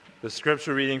The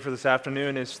scripture reading for this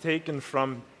afternoon is taken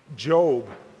from Job,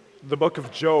 the book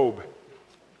of Job.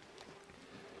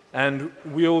 And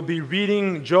we'll be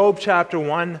reading Job chapter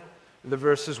 1, the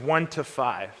verses 1 to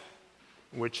 5,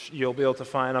 which you'll be able to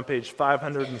find on page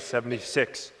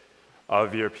 576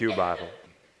 of your Pew Bible.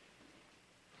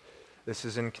 This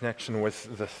is in connection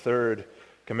with the third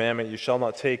commandment, you shall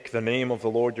not take the name of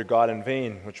the Lord your God in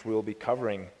vain, which we'll be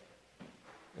covering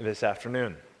this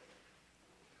afternoon.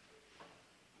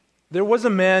 There was a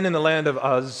man in the land of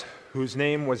Uz whose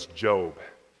name was Job.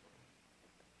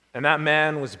 And that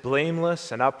man was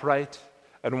blameless and upright,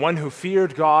 and one who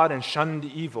feared God and shunned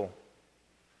evil.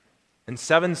 And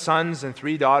 7 sons and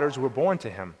 3 daughters were born to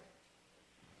him.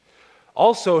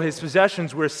 Also his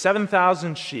possessions were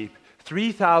 7,000 sheep,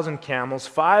 3,000 camels,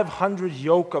 500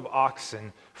 yoke of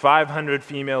oxen, 500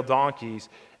 female donkeys,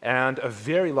 and a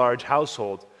very large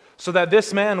household, so that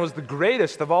this man was the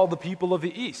greatest of all the people of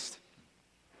the East.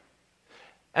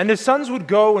 And his sons would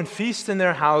go and feast in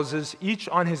their houses, each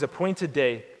on his appointed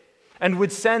day, and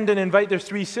would send and invite their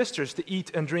 3 sisters to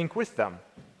eat and drink with them.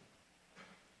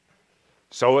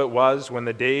 So it was, when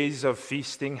the days of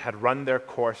feasting had run their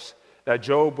course, that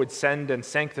Job would send and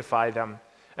sanctify them,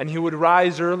 and he would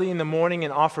rise early in the morning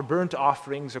and offer burnt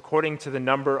offerings according to the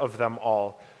number of them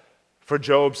all. For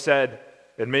Job said,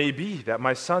 "It may be that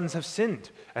my sons have sinned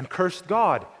and cursed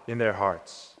God in their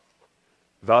hearts."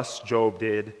 Thus Job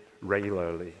did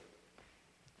regularly.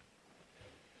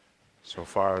 So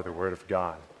far, the word of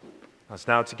God. Let's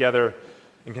now together,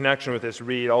 in connection with this,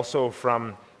 read also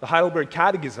from the Heidelberg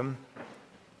Catechism,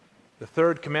 the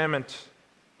third commandment,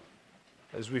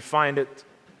 as we find it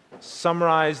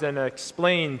summarized and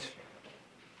explained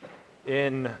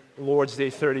in Lord's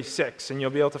Day 36. And you'll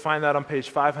be able to find that on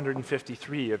page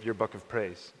 553 of your book of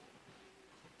praise.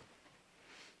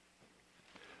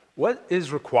 What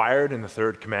is required in the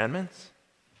third commandment?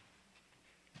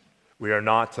 We are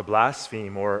not to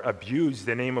blaspheme or abuse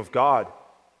the name of God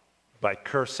by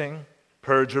cursing,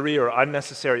 perjury, or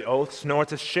unnecessary oaths, nor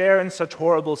to share in such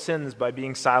horrible sins by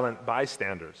being silent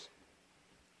bystanders.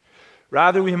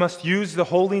 Rather, we must use the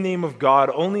holy name of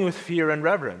God only with fear and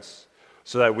reverence,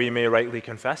 so that we may rightly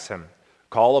confess Him,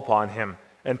 call upon Him,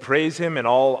 and praise Him in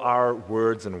all our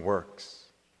words and works.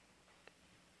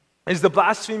 Is the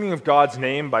blaspheming of God's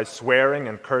name by swearing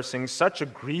and cursing such a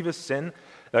grievous sin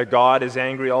that God is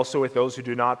angry also with those who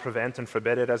do not prevent and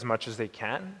forbid it as much as they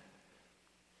can?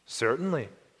 Certainly.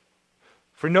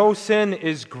 For no sin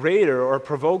is greater or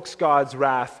provokes God's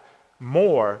wrath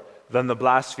more than the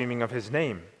blaspheming of His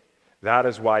name. That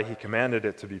is why He commanded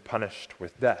it to be punished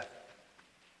with death.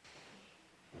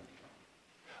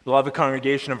 Beloved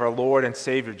congregation of our Lord and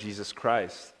Savior Jesus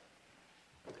Christ,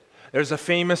 there's a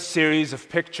famous series of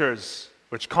pictures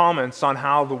which comments on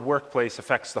how the workplace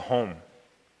affects the home.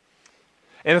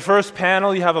 In the first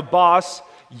panel, you have a boss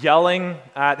yelling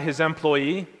at his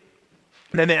employee.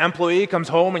 And then the employee comes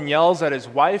home and yells at his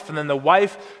wife. And then the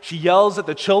wife, she yells at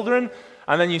the children.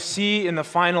 And then you see in the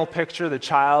final picture, the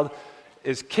child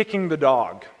is kicking the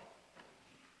dog.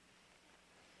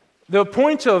 The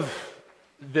point of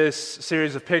this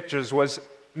series of pictures was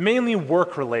mainly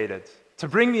work-related, to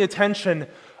bring the attention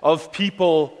of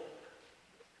people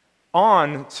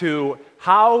on to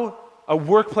how a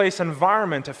workplace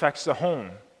environment affects the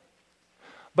home.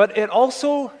 But it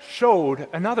also showed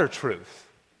another truth.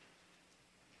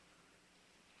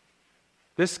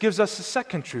 This gives us a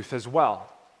second truth as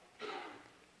well.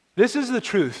 This is the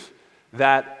truth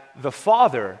that the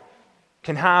father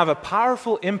can have a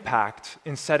powerful impact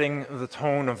in setting the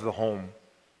tone of the home.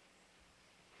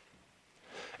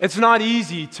 It's not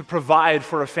easy to provide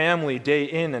for a family day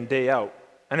in and day out.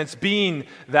 And it's been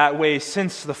that way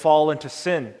since the fall into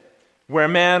sin, where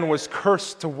man was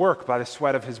cursed to work by the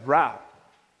sweat of his brow.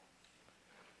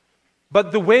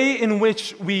 But the way in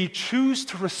which we choose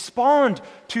to respond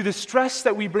to the stress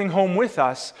that we bring home with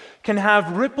us can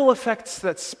have ripple effects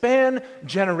that span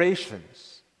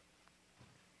generations.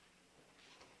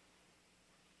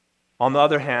 On the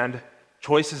other hand,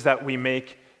 choices that we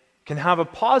make can have a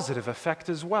positive effect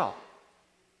as well.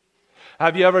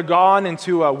 Have you ever gone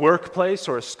into a workplace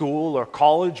or a school or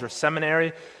college or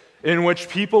seminary in which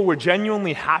people were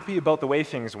genuinely happy about the way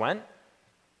things went?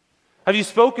 Have you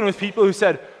spoken with people who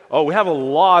said, "Oh, we have a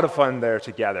lot of fun there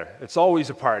together. It's always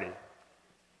a party"?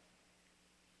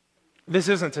 This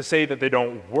isn't to say that they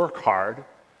don't work hard.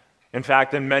 In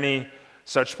fact, in many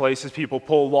such places, people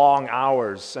pull long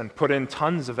hours and put in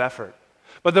tons of effort.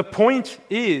 But the point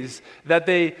is that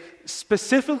they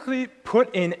specifically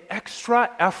put in extra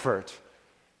effort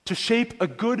to shape a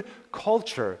good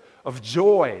culture of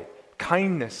joy,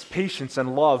 kindness, patience,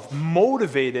 and love,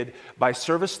 motivated by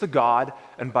service to God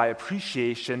and by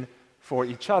appreciation for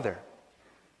each other.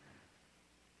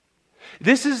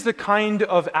 This is the kind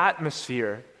of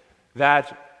atmosphere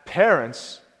that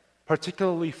parents,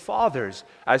 particularly fathers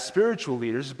as spiritual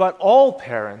leaders, but all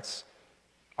parents,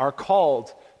 are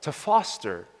called to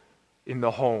foster in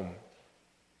the home.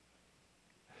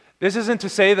 This isn't to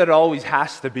say that it always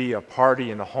has to be a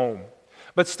party in the home,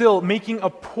 but still making a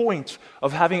point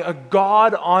of having a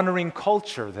God-honoring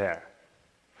culture there,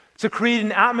 to create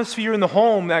an atmosphere in the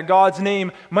home that God's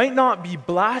name might not be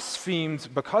blasphemed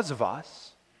because of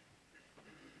us,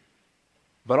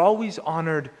 but always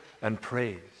honored and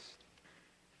praised.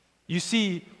 You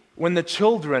see, when the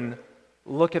children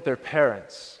look at their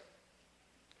parents,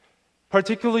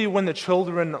 particularly when the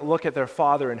children look at their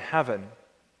Father in heaven,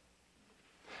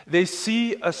 they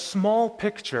see a small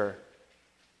picture.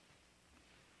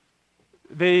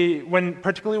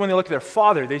 Particularly when they look at their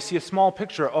Father, they see a small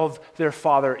picture of their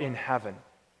Father in heaven.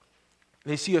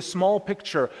 They see a small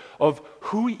picture of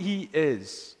who He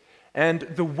is and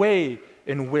the way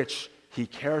in which He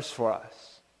cares for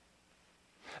us.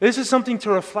 This is something to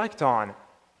reflect on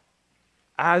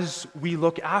as we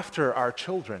look after our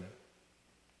children.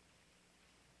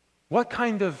 What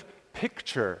kind of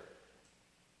picture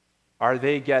are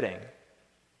they getting?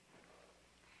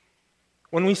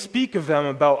 When we speak of them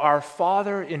about our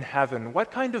Father in heaven,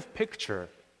 what kind of picture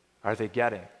are they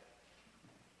getting?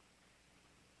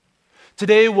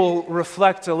 Today we'll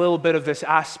reflect a little bit of this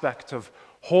aspect of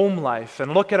home life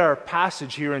and look at our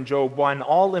passage here in Job 1,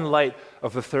 all in light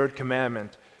of the third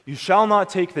commandment. You shall not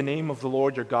take the name of the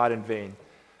Lord your God in vain.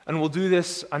 And we'll do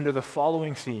this under the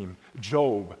following theme: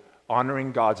 Job,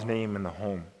 honoring God's name in the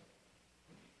home.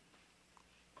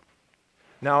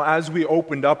 Now, as we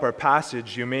opened up our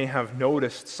passage, you may have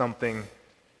noticed something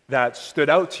that stood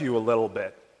out to you a little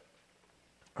bit,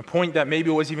 a point that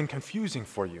maybe was even confusing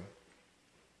for you.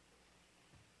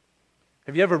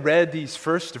 Have you ever read these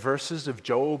first verses of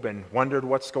Job and wondered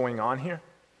what's going on here?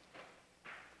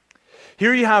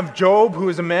 Here you have Job, who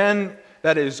is a man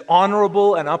that is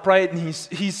honorable and upright, and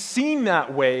he's seen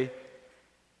that way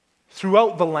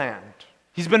throughout the land.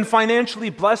 He's been financially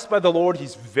blessed by the Lord.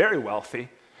 He's very wealthy.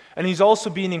 And he's also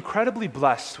been incredibly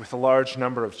blessed with a large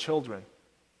number of children.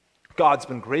 God's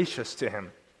been gracious to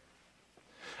him.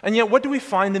 And yet, what do we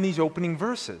find in these opening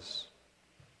verses?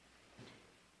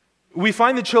 We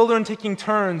find the children taking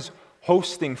turns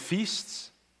hosting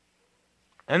feasts.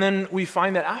 And then we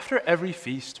find that after every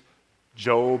feast,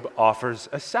 Job offers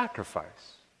a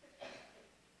sacrifice.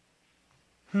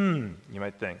 You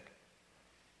might think.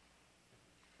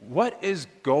 What is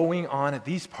going on at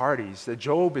these parties that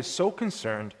Job is so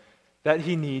concerned that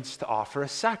he needs to offer a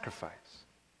sacrifice?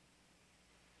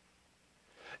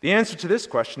 The answer to this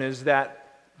question is that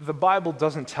the Bible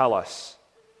doesn't tell us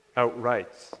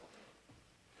outright.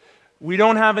 We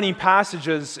don't have any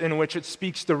passages in which it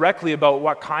speaks directly about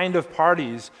what kind of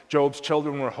parties Job's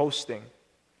children were hosting.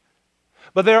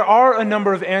 But there are a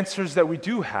number of answers that we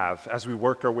do have as we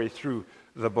work our way through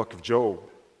the book of Job.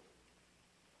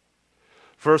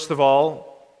 First of all,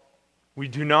 we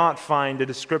do not find a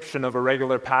description of a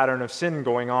regular pattern of sin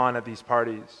going on at these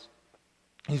parties.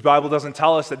 His Bible doesn't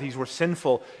tell us that these were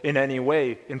sinful in any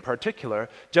way in particular,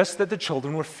 just that the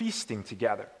children were feasting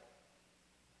together.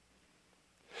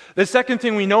 The second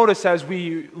thing we notice as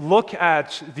we look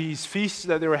at these feasts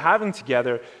that they were having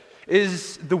together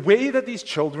is the way that these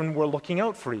children were looking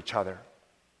out for each other.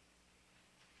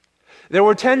 There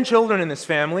were 10 children in this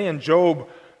family, and Job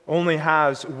only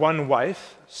has one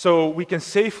wife, so we can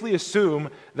safely assume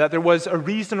that there was a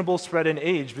reasonable spread in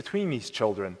age between these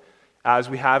children, as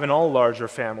we have in all larger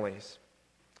families.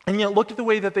 And yet look at the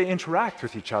way that they interact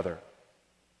with each other.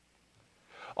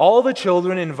 All the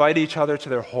children invite each other to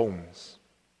their homes.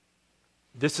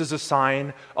 This is a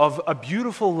sign of a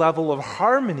beautiful level of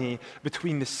harmony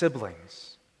between the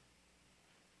siblings.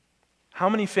 How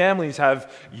many families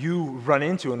have you run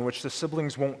into in which the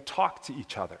siblings won't talk to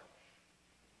each other?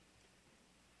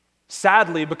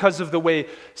 Sadly, because of the way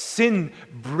sin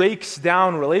breaks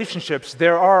down relationships,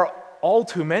 there are all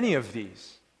too many of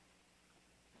these.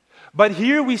 But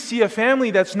here we see a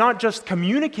family that's not just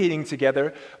communicating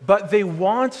together, but they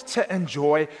want to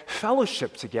enjoy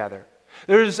fellowship together.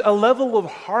 There's a level of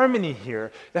harmony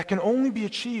here that can only be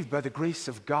achieved by the grace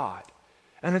of God,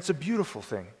 and it's a beautiful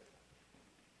thing.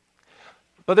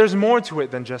 But there's more to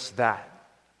it than just that.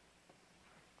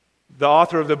 The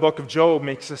author of the book of Job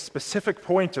makes a specific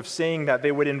point of saying that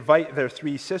they would invite their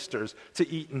 3 sisters to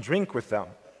eat and drink with them.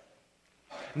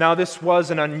 Now, this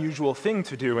was an unusual thing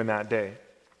to do in that day.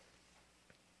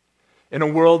 In a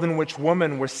world in which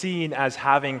women were seen as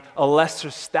having a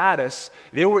lesser status,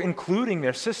 they were including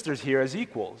their sisters here as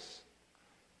equals.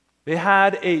 They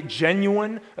had a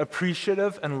genuine,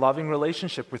 appreciative, and loving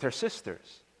relationship with their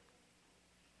sisters.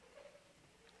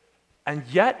 And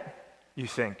yet, you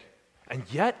think,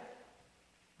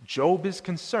 Job is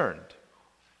concerned.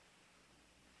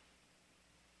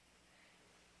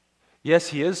 Yes,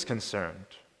 he is concerned.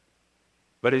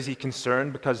 But is he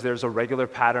concerned because there's a regular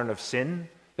pattern of sin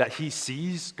that he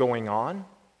sees going on?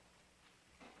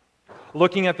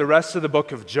 Looking at the rest of the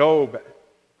book of Job,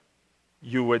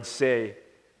 you would say,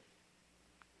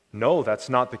 no, that's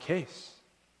not the case.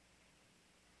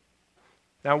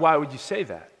 Now, why would you say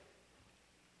that?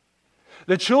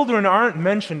 The children aren't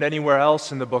mentioned anywhere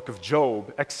else in the book of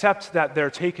Job, except that they're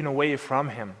taken away from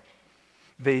him.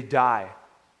 They die.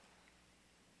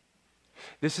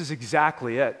 This is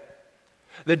exactly it.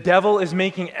 The devil is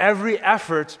making every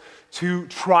effort to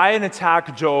try and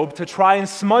attack Job, to try and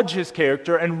smudge his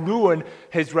character and ruin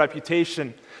his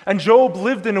reputation. And Job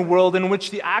lived in a world in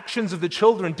which the actions of the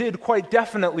children did quite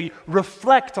definitely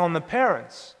reflect on the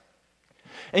parents.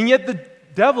 And yet the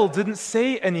devil didn't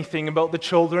say anything about the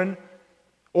children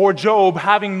or Job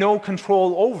having no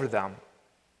control over them.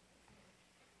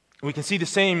 We can see the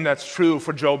same that's true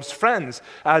for Job's friends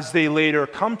as they later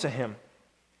come to him.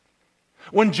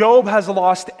 When Job has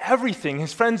lost everything,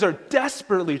 his friends are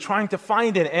desperately trying to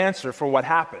find an answer for what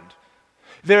happened.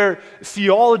 Their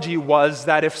theology was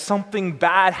that if something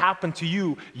bad happened to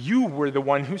you, you were the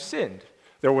one who sinned.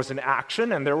 There was an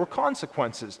action and there were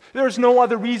consequences. There's no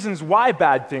other reasons why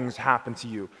bad things happened to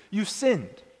you. You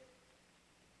sinned.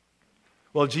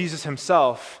 Well, Jesus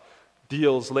himself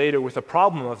deals later with a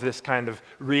problem of this kind of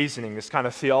reasoning, this kind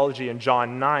of theology in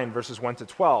John 9, verses 1 to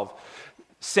 12.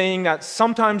 Saying that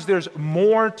sometimes there's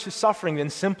more to suffering than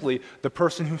simply the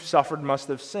person who suffered must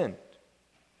have sinned.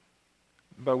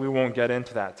 But we won't get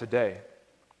into that today.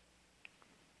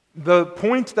 The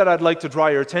point that I'd like to draw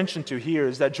your attention to here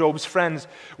is that Job's friends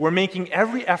were making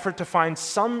every effort to find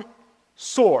some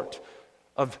sort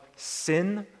of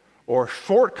sin or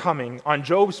shortcoming on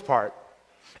Job's part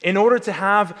in order to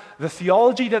have the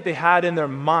theology that they had in their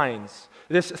minds,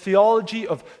 this theology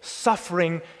of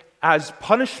suffering as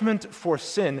punishment for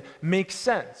sin, makes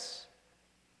sense.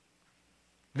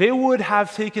 They would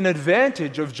have taken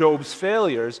advantage of Job's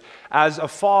failures as a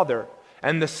father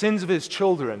and the sins of his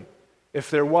children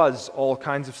if there was all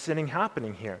kinds of sinning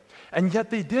happening here. And yet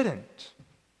they didn't.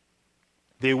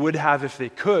 They would have if they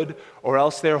could, or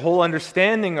else their whole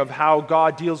understanding of how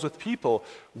God deals with people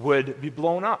would be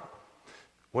blown up,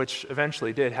 which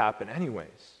eventually did happen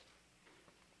anyways.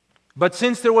 But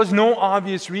since there was no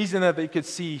obvious reason that they could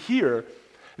see here,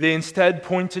 they instead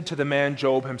pointed to the man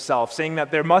Job himself, saying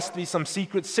that there must be some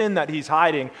secret sin that he's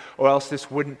hiding, or else this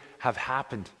wouldn't have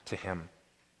happened to him.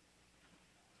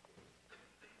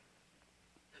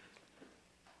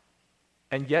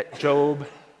 And yet Job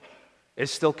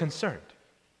is still concerned.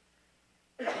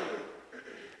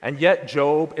 And yet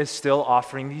Job is still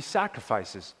offering these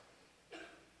sacrifices.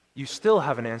 You still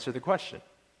haven't answered the question.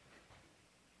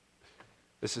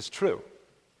 This is true.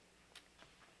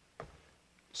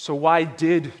 So why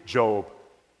did Job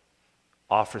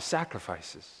offer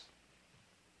sacrifices?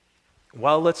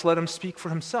 Well, let's let him speak for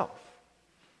himself.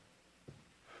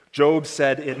 Job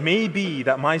said, "It may be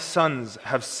that my sons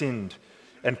have sinned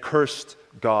and cursed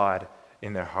God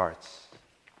in their hearts."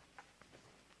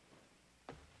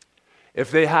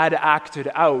 If they had acted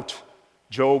out,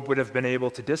 Job would have been able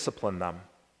to discipline them.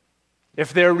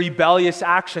 If their rebellious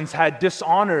actions had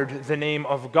dishonored the name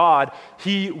of God,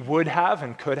 he would have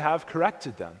and could have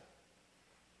corrected them.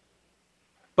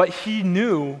 But he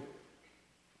knew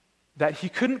that he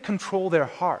couldn't control their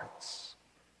hearts.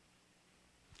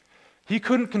 He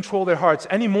couldn't control their hearts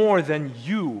any more than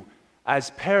you,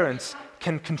 as parents,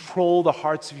 can control the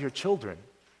hearts of your children.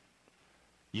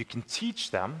 You can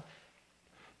teach them.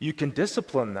 You can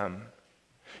discipline them.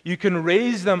 You can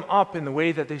raise them up in the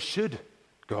way that they should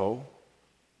go.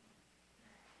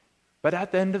 But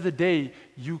at the end of the day,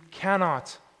 you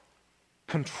cannot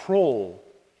control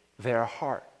their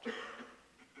heart.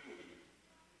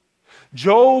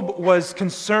 Job was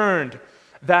concerned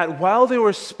that while they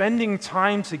were spending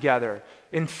time together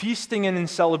in feasting and in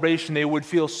celebration, they would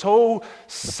feel so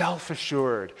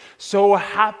self-assured, so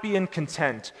happy and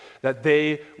content that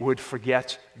they would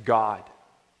forget God.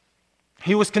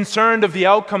 He was concerned of the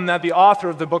outcome that the author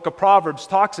of the book of Proverbs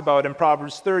talks about in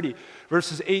Proverbs 30,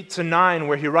 verses 8 to 9,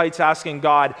 where he writes asking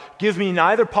God, "Give me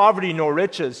neither poverty nor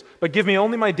riches, but give me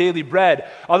only my daily bread.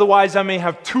 Otherwise I may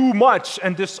have too much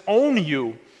and disown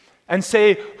you and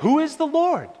say, 'Who is the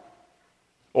Lord?'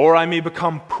 Or I may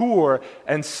become poor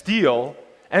and steal,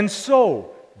 and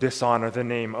so dishonor the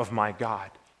name of my God.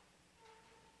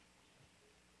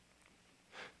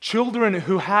 Children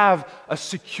who have a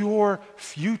secure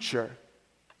future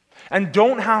and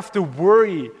don't have to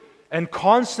worry and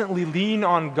constantly lean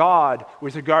on God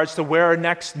with regards to where our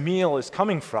next meal is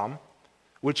coming from,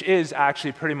 which is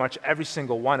actually pretty much every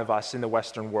single one of us in the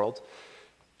Western world,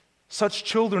 such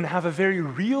children have a very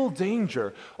real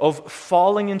danger of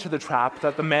falling into the trap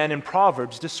that the man in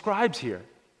Proverbs describes here.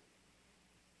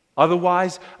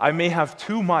 Otherwise, I may have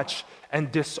too much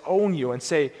and disown you and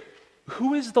say,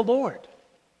 "Who is the Lord?"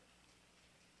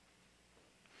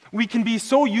 We can be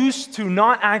so used to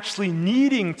not actually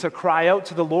needing to cry out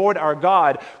to the Lord our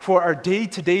God for our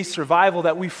day-to-day survival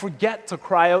that we forget to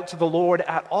cry out to the Lord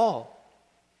at all.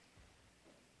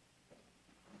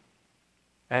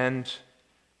 And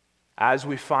as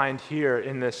we find here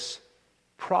in this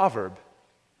proverb,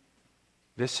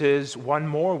 this is one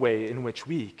more way in which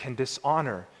we can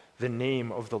dishonor the name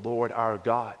of the Lord our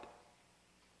God.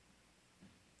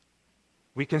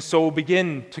 We can so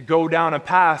begin to go down a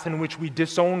path in which we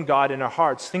disown God in our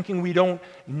hearts, thinking we don't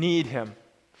need Him,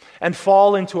 and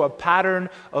fall into a pattern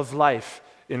of life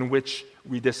in which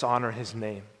we dishonor His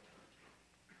name.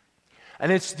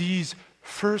 And it's these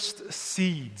first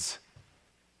seeds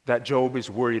that Job is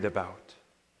worried about.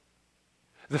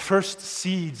 The first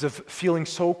seeds of feeling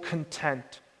so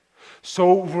content,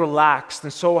 so relaxed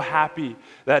and so happy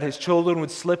that his children would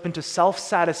slip into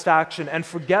self-satisfaction and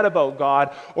forget about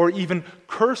God or even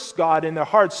curse God in their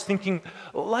hearts, thinking,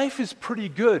 life is pretty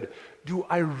good. Do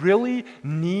I really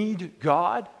need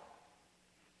God?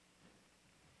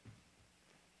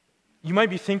 You might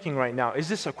be thinking right now, is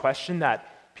this a question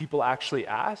that people actually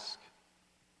ask?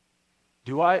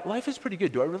 Life is pretty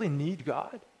good. Do I really need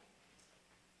God?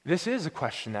 This is a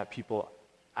question that people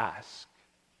ask.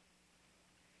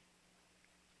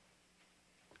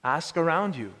 Ask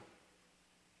around you.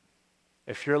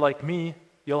 If you're like me,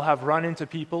 you'll have run into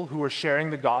people who are sharing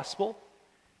the gospel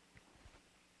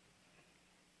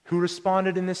who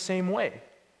responded in the same way.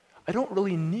 I don't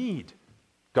really need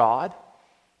God.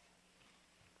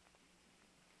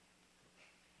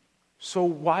 So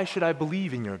why should I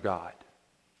believe in your God?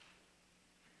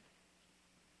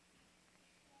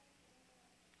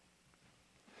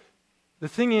 The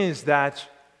thing is that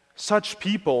such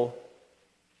people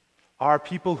are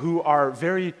people who are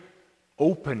very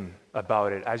open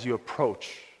about it as you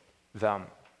approach them.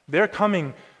 They're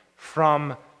coming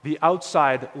from the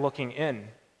outside looking in.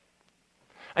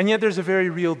 And yet there's a very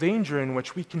real danger in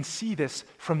which we can see this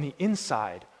from the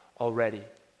inside already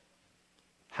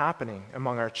happening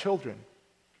among our children,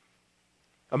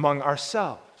 among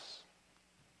ourselves.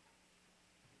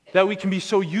 That we can be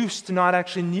so used to not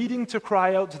actually needing to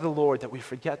cry out to the Lord that we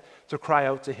forget to cry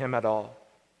out to Him at all.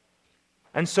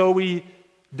 And so we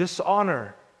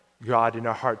dishonor God in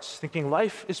our hearts, thinking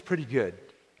life is pretty good.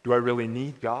 Do I really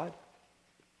need God?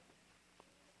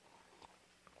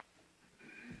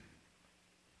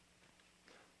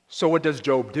 So what does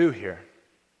Job do here?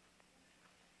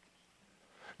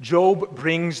 Job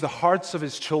brings the hearts of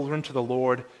his children to the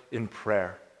Lord in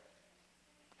prayer.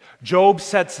 Job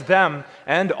sets them,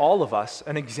 and all of us,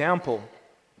 an example,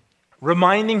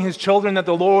 reminding his children that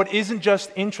the Lord isn't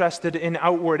just interested in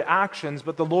outward actions,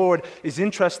 but the Lord is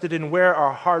interested in where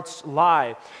our hearts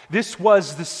lie. This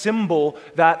was the symbol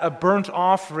that a burnt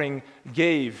offering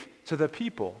gave to the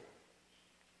people.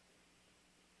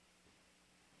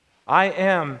 I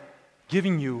am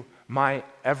giving you my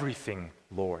everything,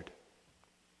 Lord.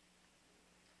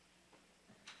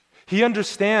 He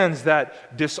understands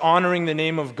that dishonoring the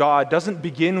name of God doesn't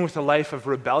begin with a life of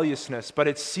rebelliousness, but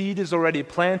its seed is already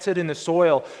planted in the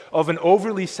soil of an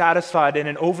overly satisfied and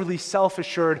an overly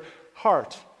self-assured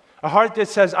heart. A heart that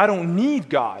says, I don't need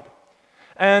God.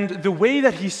 And the way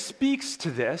that he speaks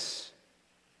to this,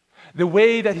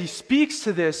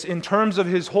 in terms of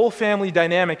his whole family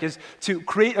dynamic is to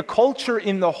create a culture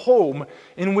in the home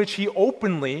in which he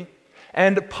openly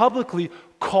and publicly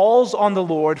calls on the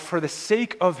Lord for the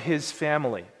sake of his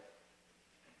family.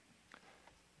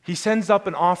 He sends up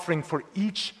an offering for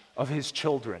each of his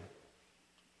children.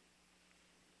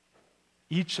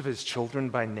 Each of his children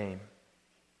by name.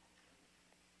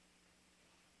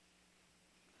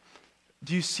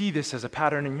 Do you see this as a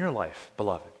pattern in your life,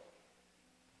 beloved?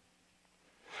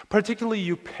 Particularly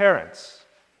you parents.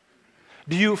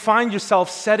 Do you find yourself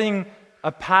setting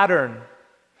a pattern,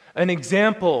 an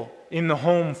example in the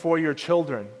home for your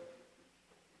children?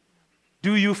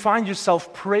 Do you find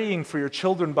yourself praying for your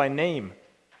children by name?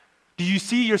 Do you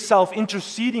see yourself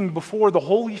interceding before the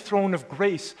holy throne of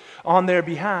grace on their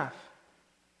behalf?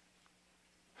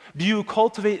 Do you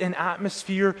cultivate an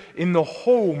atmosphere in the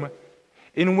home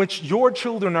in which your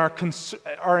children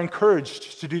are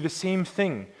encouraged to do the same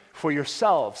thing for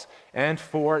yourselves and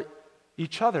for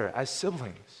each other as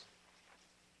siblings?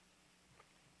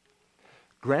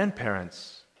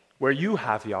 Grandparents, where you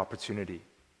have the opportunity,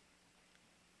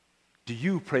 do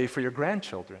you pray for your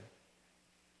grandchildren?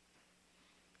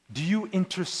 Do you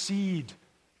intercede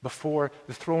before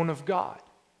the throne of God,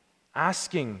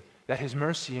 asking that His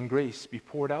mercy and grace be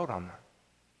poured out on them?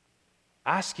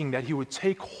 Asking that He would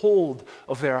take hold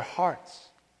of their hearts,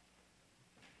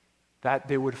 that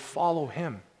they would follow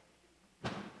Him.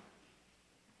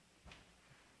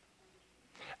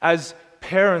 As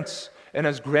parents and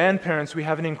as grandparents, we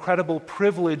have an incredible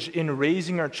privilege in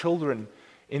raising our children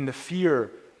in the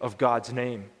fear of God's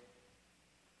name.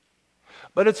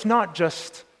 But it's not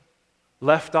just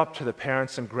left up to the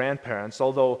parents and grandparents,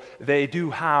 although they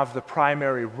do have the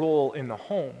primary role in the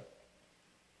home.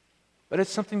 But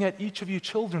it's something that each of you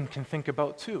children can think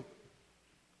about too.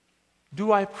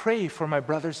 Do I pray for my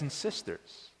brothers and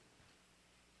sisters?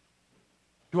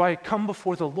 Do I come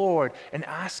before the Lord and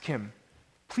ask Him,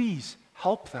 please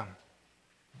help them,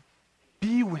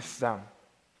 be with them,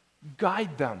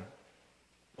 guide them,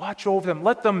 watch over them,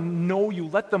 let them know you,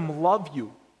 let them love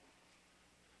you?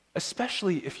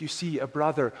 Especially if you see a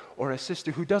brother or a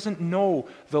sister who doesn't know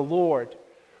the Lord,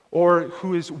 or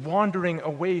who is wandering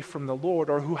away from the Lord,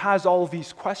 or who has all of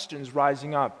these questions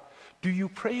rising up. Do you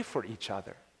pray for each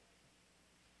other?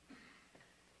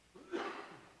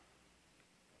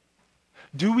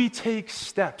 Do we take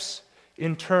steps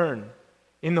in turn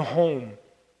in the home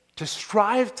to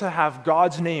strive to have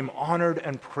God's name honored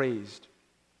and praised?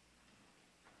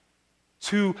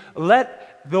 To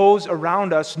let those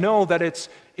around us know that it's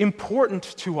important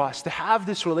to us to have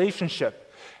this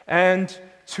relationship and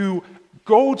to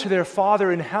go to their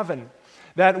Father in heaven,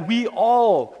 that we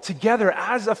all together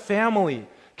as a family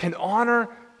can honor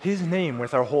His name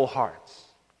with our whole hearts.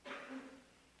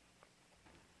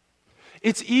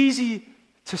 It's easy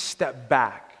to step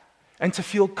back and to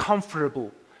feel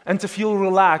comfortable and to feel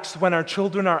relaxed when our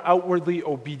children are outwardly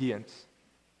obedient.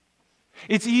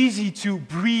 It's easy to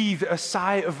breathe a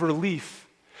sigh of relief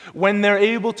when they're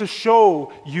able to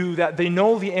show you that they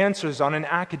know the answers on an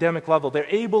academic level. They're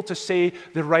able to say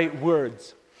the right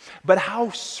words. But how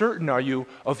certain are you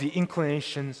of the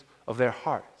inclinations of their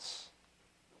hearts?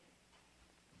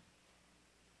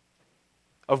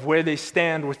 Of where they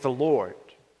stand with the Lord?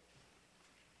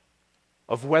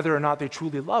 Of whether or not they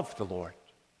truly love the Lord?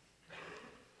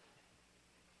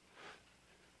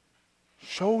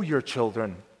 Show your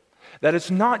children that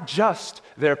it's not just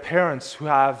their parents who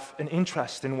have an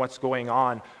interest in what's going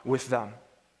on with them,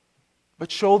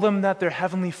 but show them that their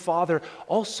Heavenly Father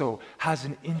also has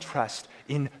an interest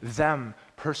in them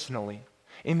personally,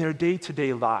 in their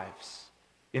day-to-day lives,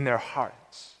 in their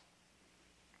hearts.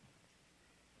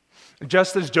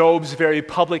 Just as Job's very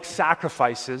public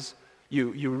sacrifices,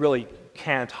 you really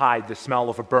can't hide the smell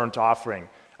of a burnt offering.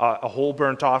 A whole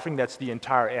burnt offering, that's the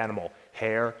entire animal,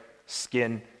 hair,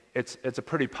 skin. It's a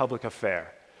pretty public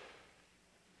affair.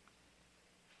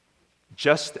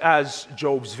 Just as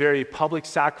Job's very public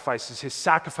sacrifices, his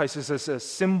sacrifices as a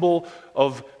symbol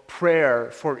of prayer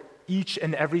for each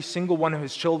and every single one of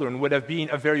his children would have been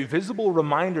a very visible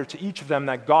reminder to each of them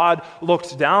that God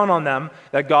looked down on them,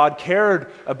 that God cared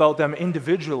about them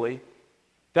individually,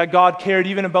 that God cared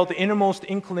even about the innermost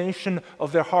inclination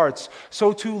of their hearts.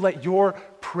 So too, let your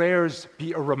prayers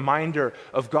be a reminder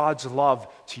of God's love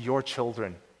to your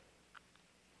children,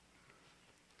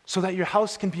 so that your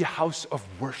house can be a house of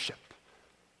worship,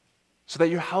 so that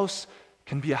your house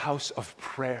can be a house of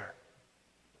prayer,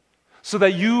 so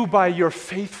that you, by your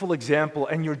faithful example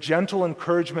and your gentle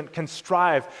encouragement, can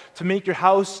strive to make your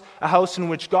house a house in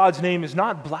which God's name is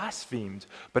not blasphemed,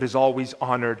 but is always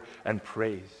honored and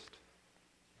praised.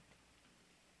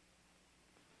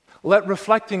 Let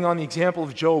reflecting on the example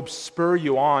of Job spur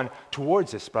you on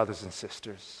towards this, brothers and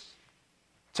sisters,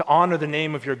 to honor the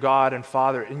name of your God and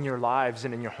Father in your lives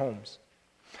and in your homes.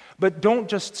 But don't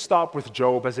just stop with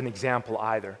Job as an example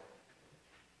either.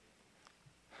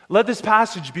 Let this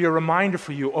passage be a reminder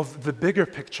for you of the bigger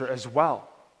picture as well.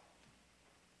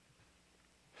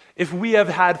 If we have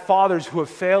had fathers who have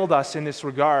failed us in this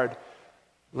regard,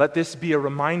 let this be a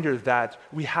reminder that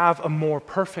we have a more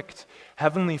perfect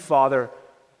Heavenly Father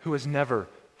who has never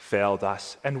failed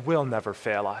us and will never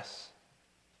fail us.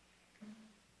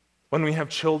 When we have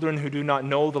children who do not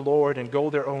know the Lord and go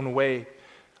their own way,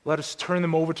 let us turn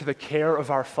them over to the care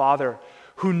of our Father,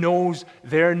 who knows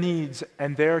their needs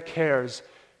and their cares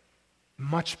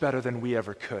much better than we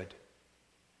ever could.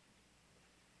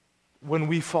 When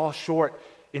we fall short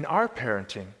in our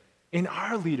parenting, In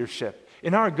our leadership,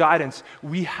 in our guidance,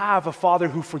 we have a Father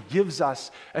who forgives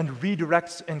us and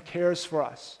redirects and cares for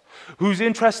us, who's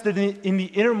interested in the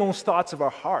innermost thoughts of our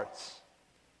hearts.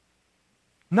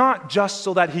 Not just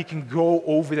so that he can go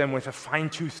over them with a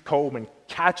fine-toothed comb and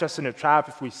catch us in a trap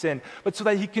if we sin, but so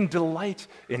that he can delight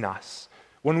in us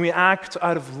when we act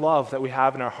out of love that we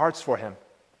have in our hearts for him.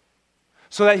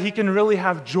 So that he can really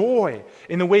have joy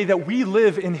in the way that we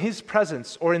live in his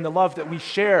presence or in the love that we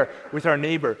share with our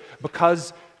neighbor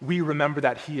because we remember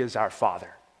that he is our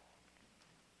Father.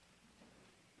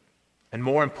 And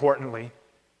more importantly,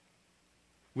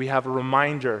 we have a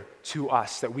reminder to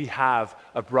us that we have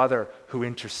a brother who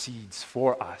intercedes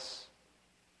for us.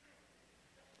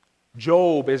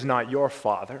 Job is not your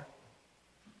father.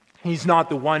 He's not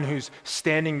the one who's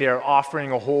standing there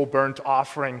offering a whole burnt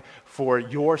offering for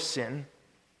your sin.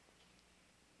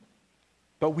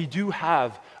 But we do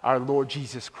have our Lord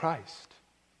Jesus Christ.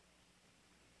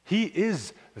 He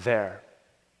is there.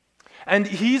 And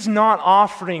he's not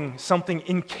offering something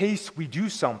in case we do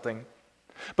something,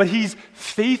 but he's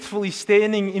faithfully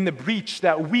standing in the breach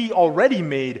that we already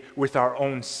made with our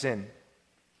own sin.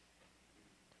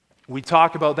 We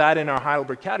talk about that in our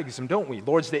Heidelberg Catechism, don't we?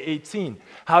 Lord's Day 18.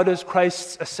 How does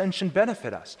Christ's ascension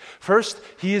benefit us? First,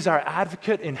 he is our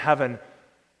advocate in heaven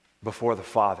before the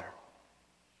Father.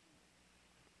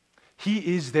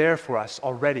 He is there for us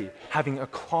already, having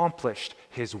accomplished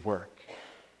his work.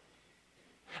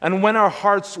 And when our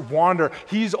hearts wander,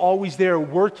 he's always there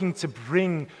working to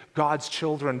bring God's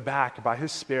children back by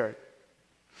his Spirit.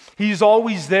 He's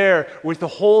always there with the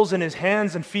holes in his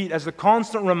hands and feet as a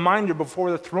constant reminder before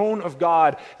the throne of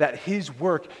God that his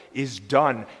work is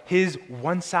done. His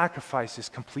one sacrifice is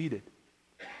completed.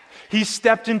 He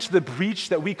stepped into the breach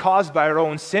that we caused by our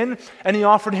own sin, and he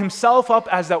offered himself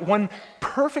up as that one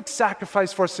perfect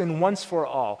sacrifice for sin once for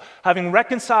all, having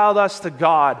reconciled us to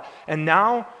God, and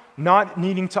now, not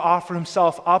needing to offer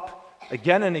himself up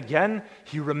again and again,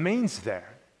 he remains there.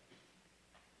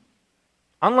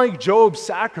 Unlike Job's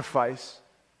sacrifice,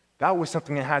 that was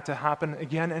something that had to happen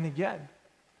again and again.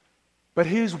 But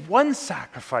his one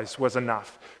sacrifice was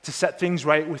enough to set things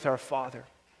right with our Father.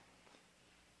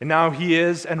 And now he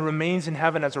is and remains in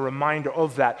heaven as a reminder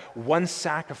of that one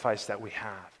sacrifice that we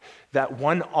have, that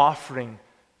one offering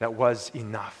that was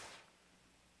enough.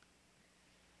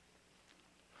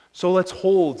 So let's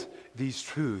hold these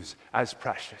truths as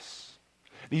precious,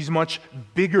 these much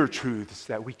bigger truths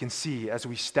that we can see as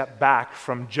we step back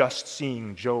from just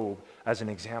seeing Job as an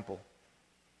example.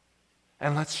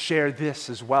 And let's share this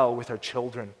as well with our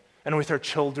children and with our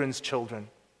children's children,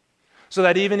 so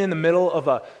that even in the middle of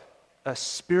a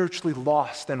spiritually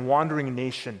lost and wandering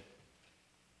nation,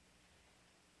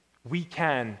 we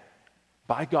can,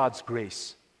 by God's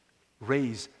grace,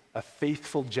 raise a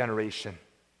faithful generation.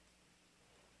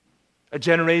 A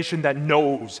generation that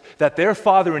knows that their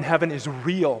Father in heaven is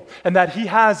real and that he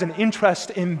has an interest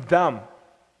in them.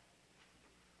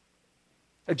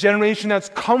 A generation that's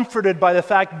comforted by the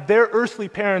fact that their earthly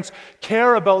parents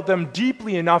care about them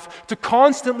deeply enough to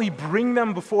constantly bring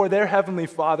them before their heavenly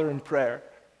Father in prayer.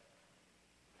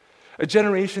 A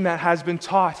generation that has been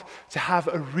taught to have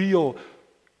a real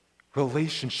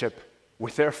relationship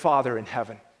with their Father in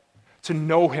heaven, to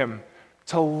know him,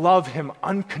 to love him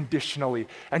unconditionally,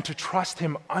 and to trust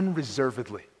him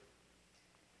unreservedly.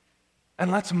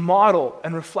 And let's model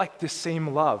and reflect this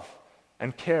same love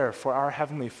and care for our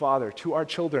Heavenly Father to our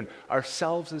children,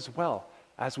 ourselves as well,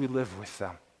 as we live with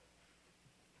them.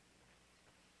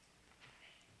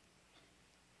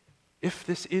 If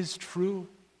this is true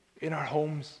in our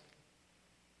homes,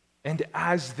 and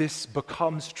as this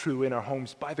becomes true in our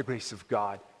homes by the grace of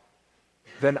God,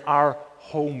 then our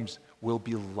homes will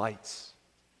be lights,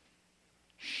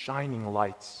 shining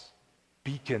lights,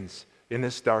 beacons in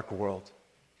this dark world.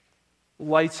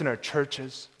 Lights in our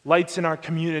churches, lights in our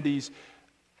communities,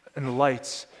 and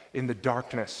lights in the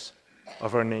darkness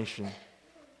of our nation.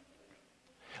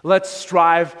 Let's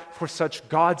strive for such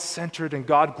God-centered and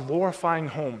God-glorifying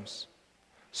homes,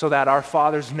 so that our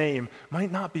Father's name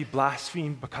might not be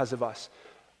blasphemed because of us,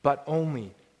 but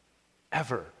only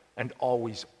ever and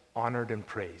always honored and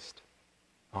praised.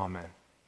 Amen.